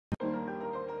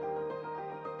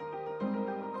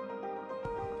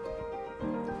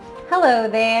Hello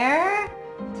there!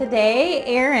 Today,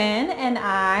 Erin and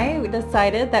I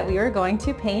decided that we were going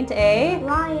to paint a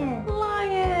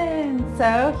lion.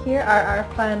 So here are our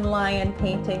fun lion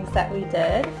paintings that we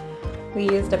did. We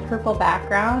used a purple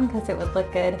background because it would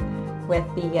look good with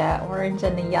the orange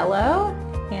and the yellow.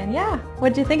 And yeah,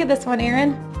 what'd you think of this one,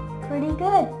 Erin? Pretty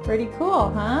good. Pretty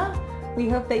cool, huh? We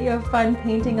hope that you have fun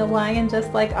painting a lion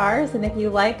just like ours, and if you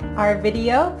like our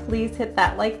video, please hit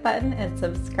that like button and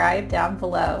subscribe down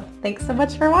below. Thanks so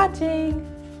much for watching!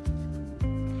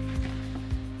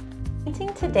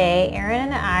 Painting today, Erin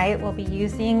and I will be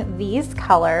using these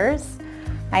colors.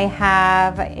 I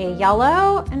have a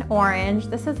yellow and orange.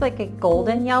 This is like a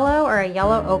golden yellow or a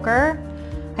yellow ochre.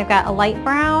 I've got a light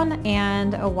brown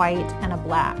and a white and a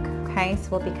black. Okay,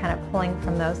 so we'll be kind of pulling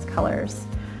from those colors.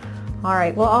 All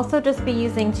right, we'll also just be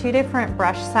using two different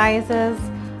brush sizes,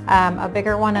 a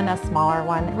bigger one and a smaller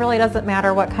one. It really doesn't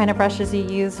matter what kind of brushes you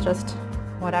use, just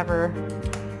whatever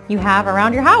you have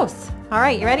around your house. All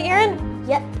right, you ready, Erin?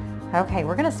 Yep. Okay,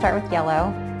 we're gonna start with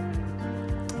yellow.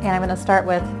 And I'm gonna start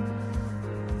with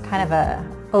kind of a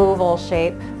oval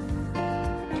shape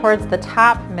towards the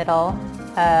top middle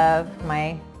of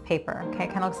my paper. Okay,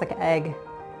 it kind of looks like an egg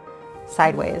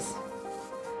sideways.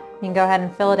 You can go ahead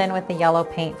and fill it in with the yellow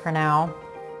paint for now.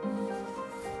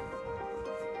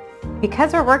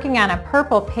 Because we're working on a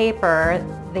purple paper,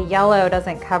 the yellow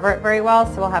doesn't cover it very well,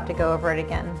 so we'll have to go over it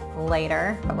again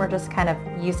later. But we're just kind of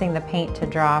using the paint to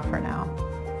draw for now.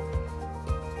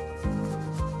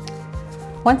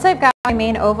 Once I've got my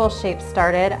main oval shape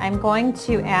started, I'm going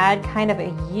to add kind of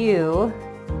a U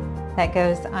that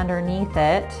goes underneath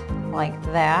it like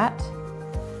that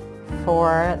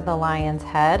for the lion's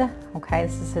head. Okay,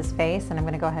 this is his face, and I'm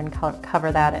going to go ahead and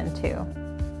cover that in too.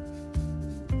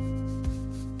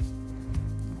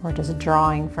 We're just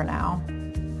drawing for now.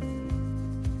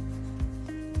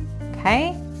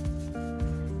 Okay,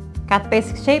 got the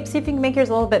basic shape. See if you can make yours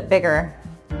a little bit bigger.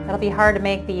 It'll be hard to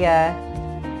make the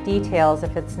details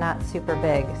if it's not super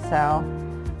big, so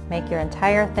make your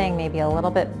entire thing maybe a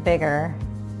little bit bigger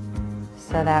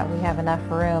so that we have enough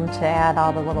room to add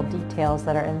all the little details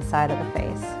that are inside of the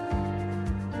face.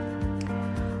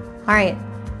 All right,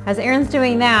 as Erin's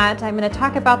doing that, I'm going to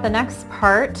talk about the next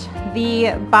part.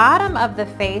 The bottom of the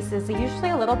face is usually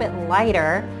a little bit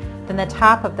lighter than the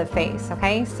top of the face,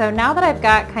 okay? So now that I've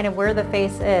got kind of where the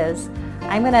face is,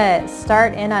 I'm going to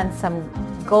start in on some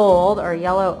gold or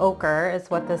yellow ochre is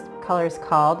what this color is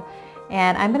called,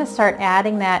 and I'm going to start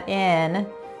adding that in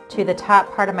to the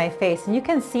top part of my face, and you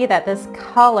can see that this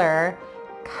color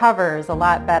covers a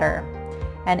lot better.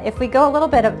 And if we go a little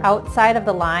bit outside of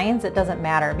the lines, it doesn't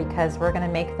matter because we're going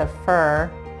to make the fur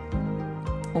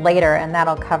later, and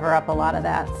that'll cover up a lot of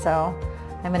that. So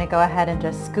I'm going to go ahead and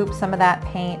just scoop some of that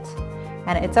paint,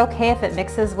 and it's okay if it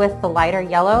mixes with the lighter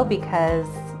yellow because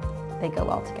they go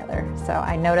well together. So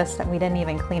I noticed that we didn't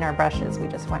even clean our brushes. We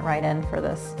just went right in for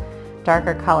this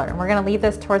darker color. And we're going to leave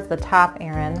this towards the top,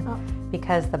 Erin,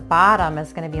 because the bottom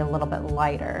is going to be a little bit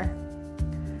lighter.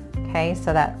 Okay,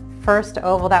 so that first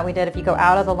oval that we did, if you go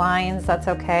out of the lines, that's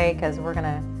okay because we're going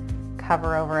to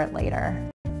cover over it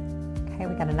later. Okay,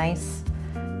 we got a nice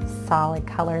solid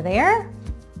color there.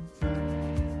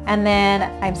 And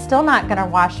then I'm still not going to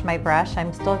wash my brush.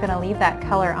 I'm still going to leave that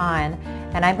color on,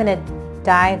 and I'm going to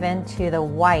dive into the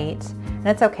white. And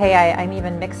it's okay, I'm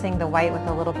even mixing the white with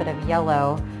a little bit of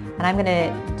yellow, and I'm going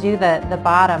to do the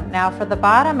bottom. Now for the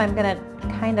bottom, I'm going to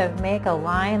kind of make a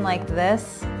line like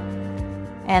this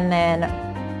and then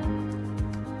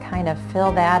kind of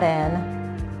fill that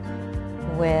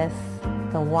in with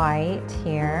the white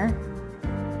here.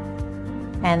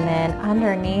 And then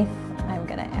underneath, I'm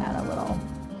going to add a little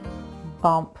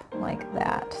bump like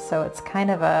that. So it's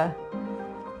kind of a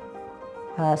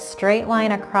straight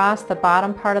line across the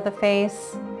bottom part of the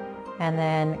face, and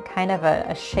then kind of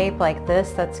a shape like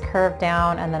this that's curved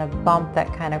down, and then a bump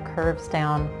that kind of curves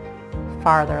down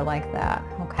farther like that.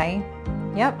 Okay,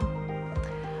 yep.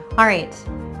 All right,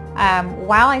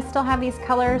 while I still have these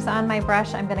colors on my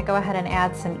brush, I'm going to go ahead and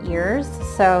add some ears.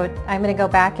 So I'm going to go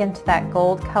back into that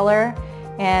gold color,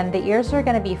 and the ears are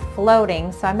going to be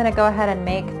floating, so I'm going to go ahead and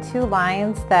make two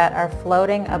lines that are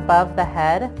floating above the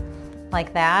head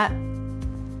like that.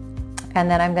 And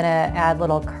then I'm going to add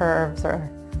little curves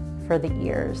for the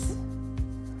ears.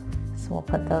 So we'll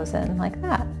put those in like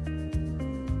that.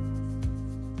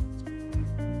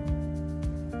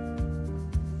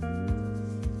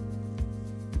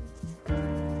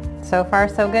 So far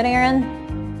so good,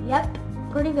 Erin? Yep,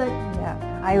 pretty good.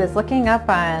 Yeah. I was looking up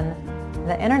on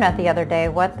the internet the other day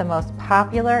what the most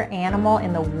popular animal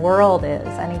in the world is?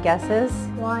 Any guesses?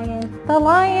 Lion. The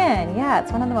lion. Yeah,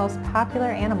 it's one of the most popular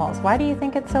animals. Why do you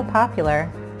think it's so popular?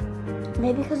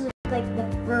 Maybe because of like the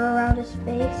fur around his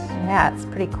face. Yeah, it's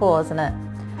pretty cool, isn't it?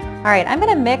 All right, I'm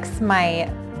going to mix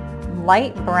my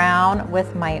light brown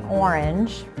with my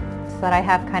orange so that I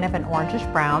have kind of an orangish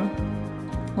brown.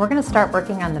 We're going to start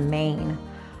working on the mane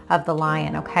of the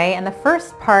lion, okay? And the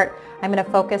first part I'm going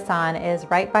to focus on is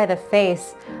right by the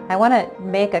face. I want to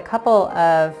make a couple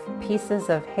of pieces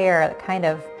of hair kind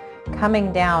of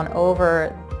coming down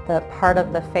over the part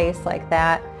of the face like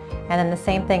that. And then the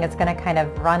same thing, it's going to kind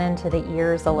of run into the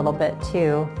ears a little bit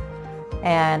too.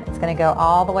 And it's going to go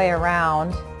all the way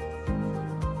around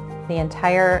the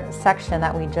entire section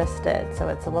that we just did. So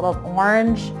it's a little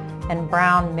orange and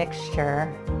brown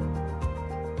mixture.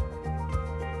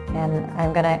 And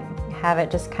I'm going to have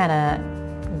it just kind of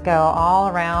go all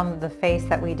around the face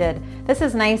that we did. This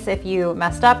is nice if you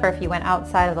messed up or if you went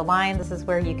outside of the line. This is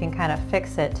where you can kind of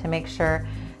fix it to make sure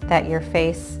that your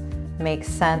face makes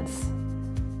sense,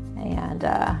 and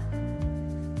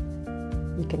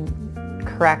you can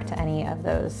correct any of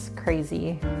those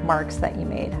crazy marks that you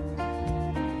made.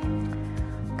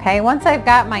 Okay, once I've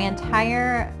got my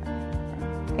entire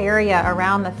area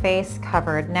around the face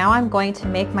covered, now I'm going to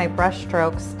make my brush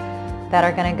strokes that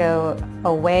are going to go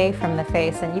away from the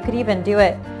face. And you could even do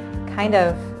it kind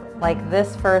of like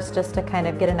this first, just to kind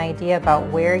of get an idea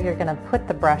about where you're going to put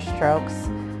the brush strokes.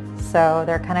 So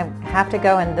they're kind of have to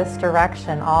go in this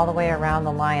direction all the way around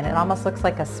the line. It almost looks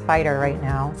like a spider right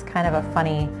now. It's kind of a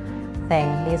funny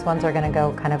thing. These ones are going to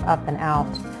go kind of up and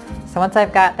out. So once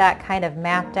I've got that kind of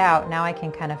mapped out, now I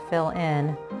can kind of fill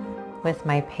in with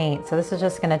my paint. So this is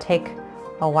just going to take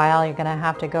a while. You're going to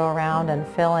have to go around and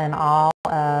fill in all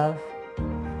of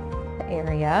the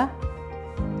area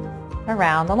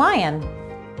around the lion.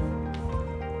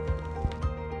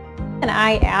 And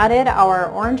I added our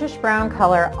orangish brown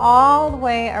color all the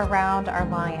way around our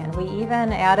lion. We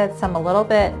even added some little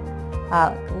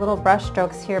brush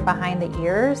strokes here behind the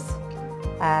ears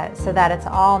so that it's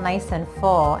all nice and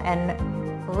full. And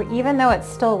even though it's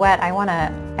still wet, I want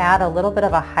to add a little bit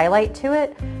of a highlight to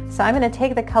it. So I'm going to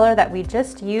take the color that we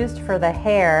just used for the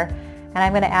hair, and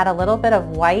I'm going to add a little bit of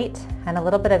white and a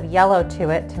little bit of yellow to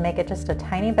it to make it just a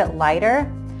tiny bit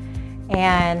lighter.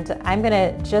 And I'm going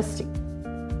to just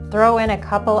throw in a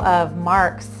couple of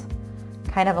marks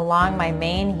kind of along my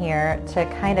mane here to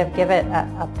kind of give it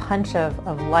a punch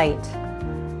of light.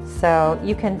 So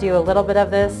you can do a little bit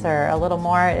of this or a little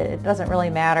more. It doesn't really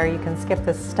matter. You can skip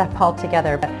this step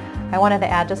altogether. But I wanted to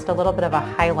add just a little bit of a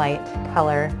highlight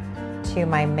color to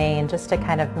my mane just to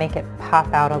kind of make it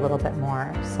pop out a little bit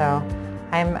more. So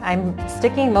I'm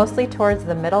sticking mostly towards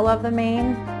the middle of the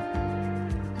mane.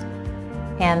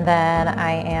 And then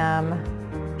I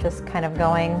am just kind of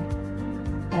going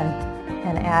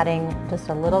and adding just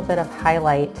a little bit of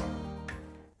highlight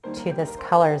to this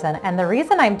colors. And the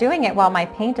reason I'm doing it while my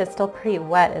paint is still pretty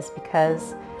wet is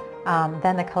because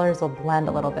then the colors will blend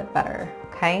a little bit better.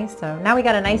 Okay, so now we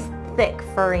got a nice thick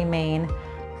furry mane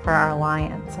for our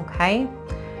lions. Okay,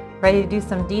 ready to do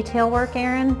some detail work,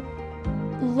 Erin?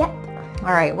 Yep.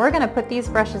 All right, we're going to put these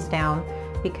brushes down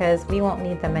because we won't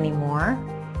need them anymore.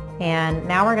 And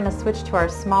now we're going to switch to our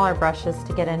smaller brushes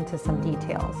to get into some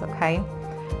details, okay?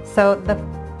 So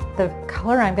the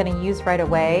color I'm going to use right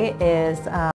away is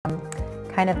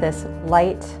kind of this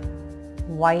light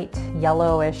white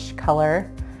yellowish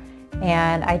color.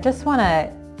 And I just want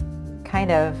to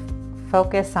kind of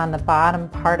focus on the bottom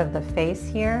part of the face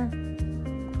here.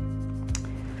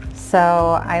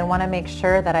 So I want to make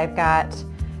sure that I've got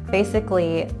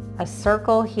basically a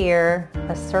circle here,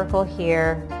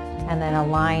 and then a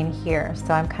line here.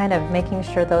 So I'm kind of making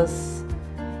sure those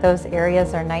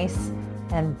areas are nice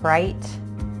and bright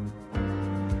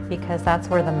because that's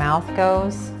where the mouth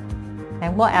goes.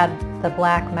 And we'll add the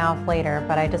black mouth later,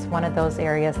 but I just wanted those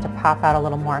areas to pop out a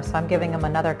little more. So I'm giving them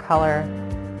another color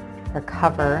or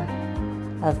cover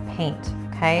of paint.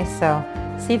 Okay, so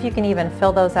see if you can even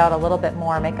fill those out a little bit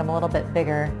more, make them a little bit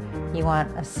bigger. You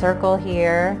want a circle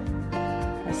here,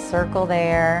 a circle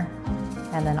there,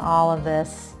 and then all of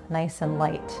this nice and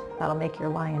light. That'll make your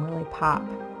lion really pop.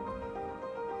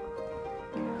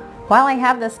 While I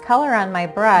have this color on my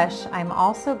brush, I'm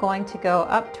also going to go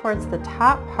up towards the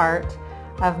top part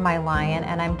of my lion,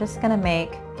 and I'm just going to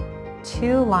make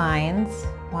two lines,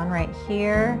 one right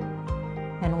here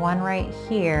and one right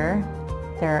here.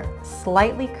 They're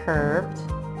slightly curved,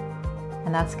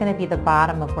 and that's going to be the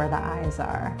bottom of where the eyes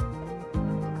are.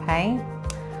 Okay?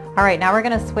 All right, now we're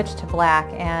going to switch to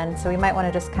black, and so we might want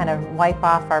to just kind of wipe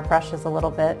off our brushes a little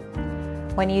bit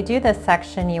when you do this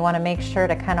section, you want to make sure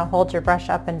to kind of hold your brush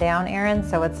up and down, Erin,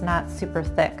 so it's not super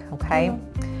thick, okay?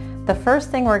 The first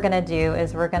thing we're going to do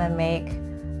is we're going to make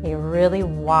a really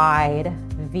wide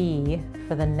V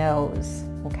for the nose,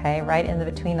 okay? Right in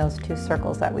between those two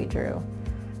circles that we drew.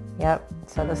 Yep,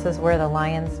 so this is where the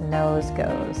lion's nose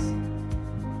goes.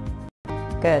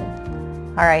 Good.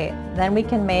 All right, then we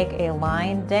can make a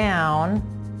line down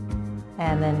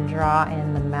and then draw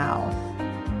in the mouth.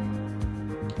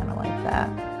 Kind of like that.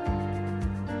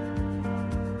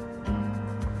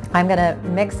 I'm going to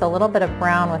mix a little bit of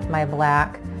brown with my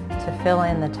black to fill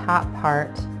in the top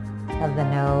part of the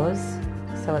nose,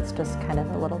 so it's just kind of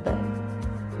a little bit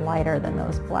lighter than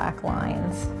those black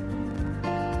lines.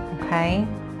 Okay,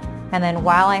 and then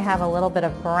while I have a little bit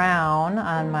of brown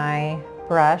on my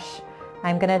brush,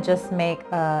 I'm going to just make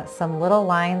some little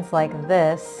lines like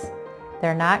this.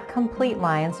 They're not complete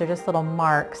lines, they're just little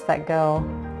marks that go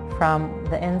from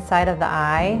the inside of the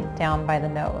eye down by the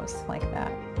nose, like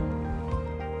that.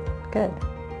 Good.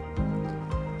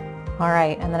 All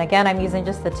right, and then again, I'm using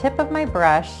just the tip of my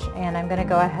brush, and I'm going to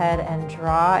go ahead and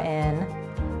draw in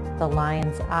the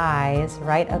lion's eyes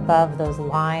right above those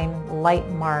light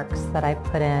marks that I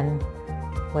put in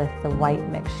with the white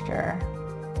mixture.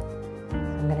 So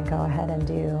I'm going to go ahead and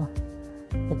do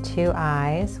the two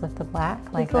eyes with the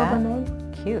black, like that.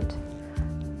 Cute.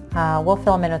 We'll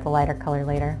fill them in with a lighter color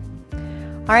later.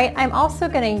 All right, I'm also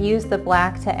going to use the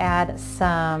black to add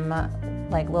some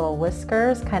like little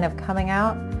whiskers kind of coming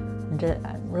out. I'm just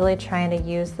really trying to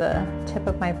use the tip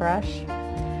of my brush.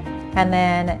 And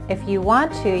then if you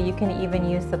want to, you can even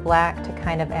use the black to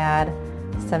kind of add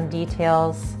some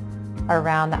details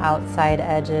around the outside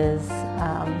edges.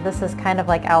 This is kind of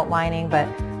like outlining, but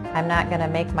I'm not going to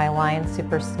make my line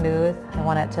super smooth. I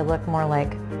want it to look more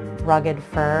like rugged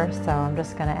fur, so I'm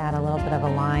just going to add a little bit of a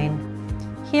line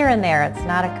here and there. It's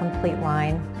not a complete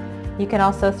line. You can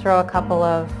also throw a couple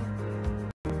of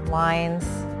lines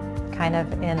kind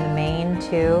of in the mane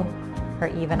too, or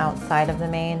even outside of the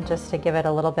mane, just to give it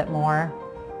a little bit more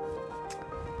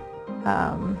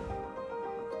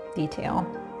detail.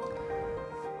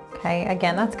 Okay,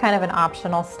 again, that's kind of an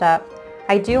optional step.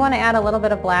 I do want to add a little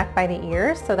bit of black by the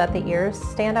ears so that the ears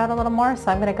stand out a little more,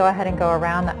 so I'm going to go ahead and go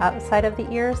around the outside of the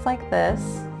ears like this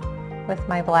with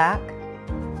my black.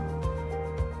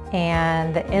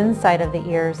 And the inside of the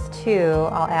ears too,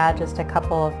 I'll add just a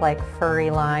couple of like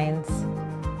furry lines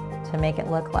to make it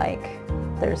look like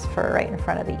there's fur right in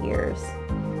front of the ears.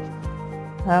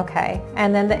 Okay,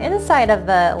 and then the inside of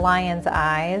the lion's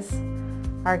eyes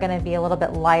are going to be a little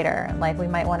bit lighter, like we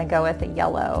might want to go with a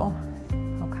yellow.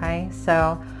 Okay,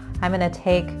 so I'm going to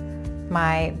take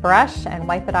my brush and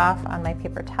wipe it off on my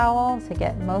paper towel to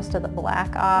get most of the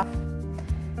black off,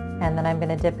 and then I'm going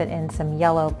to dip it in some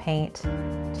yellow paint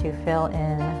to fill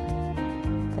in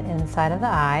the inside of the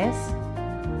eyes,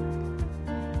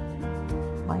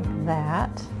 like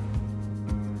that.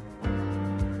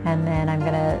 And then I'm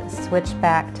going to switch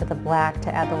back to the black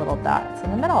to add the little dots in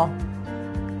the middle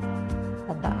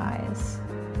of the eyes.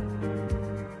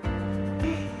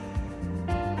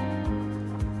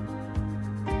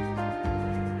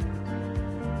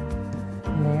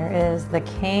 There is the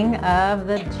king of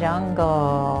the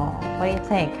jungle. What do you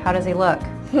think? How does he look?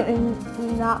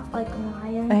 Not like a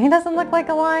lion. He doesn't look like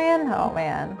a lion? Oh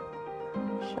man.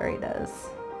 Sure he does.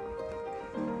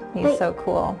 He's so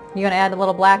cool. You gonna add a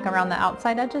little black around the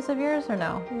outside edges of yours or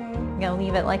no? No. You gonna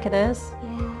leave it like it is?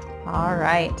 Yeah. All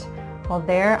right. Well,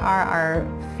 there are our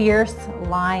fierce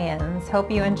lions. Hope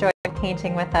you enjoyed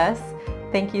painting with us.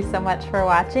 Thank you so much for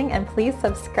watching, and please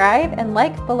subscribe and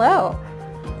like below.